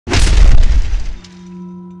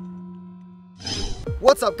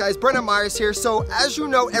What's up guys, Brendan Meyers here. So as you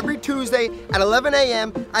know, every Tuesday at 11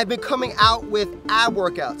 a.m. I've been coming out with ab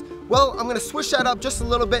workouts. Well, I'm gonna switch that up just a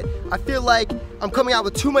little bit. I feel like I'm coming out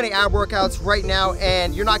with too many ab workouts right now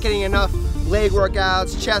and you're not getting enough leg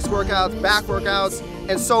workouts, chest workouts, back workouts,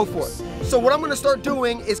 and so forth. So what I'm gonna start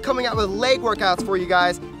doing is coming out with leg workouts for you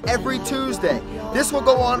guys every Tuesday. This will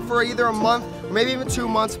go on for either a month or maybe even 2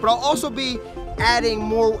 months, but I'll also be adding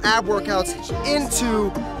more ab workouts into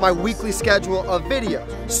my weekly schedule of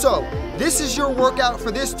videos. So this is your workout for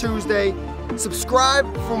this Tuesday.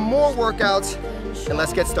 Subscribe for more workouts and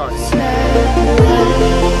let's get started.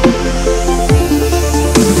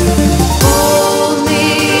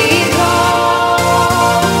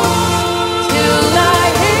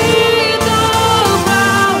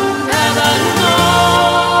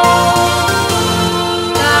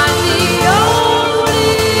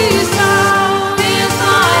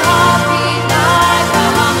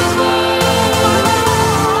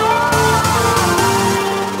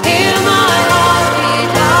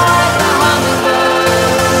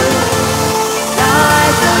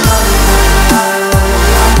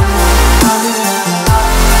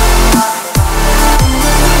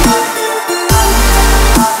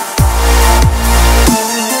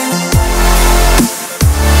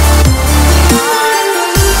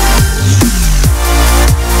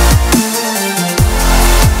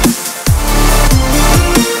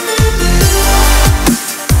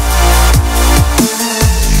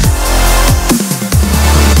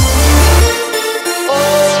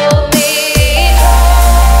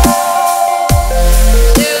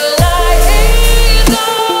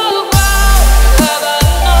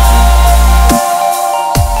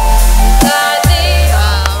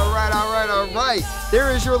 There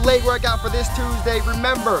is your leg workout for this Tuesday.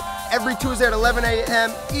 Remember, every Tuesday at 11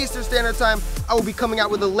 a.m. Eastern Standard Time, I will be coming out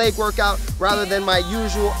with a leg workout rather than my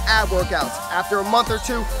usual ab workouts. After a month or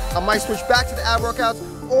two, I might switch back to the ab workouts,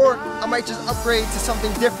 or I might just upgrade to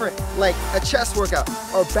something different, like a chest workout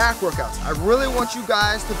or back workouts. I really want you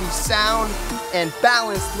guys to be sound and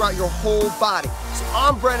balanced throughout your whole body. So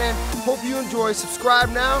I'm Brennan, hope you enjoy. Subscribe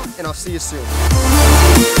now, and I'll see you soon.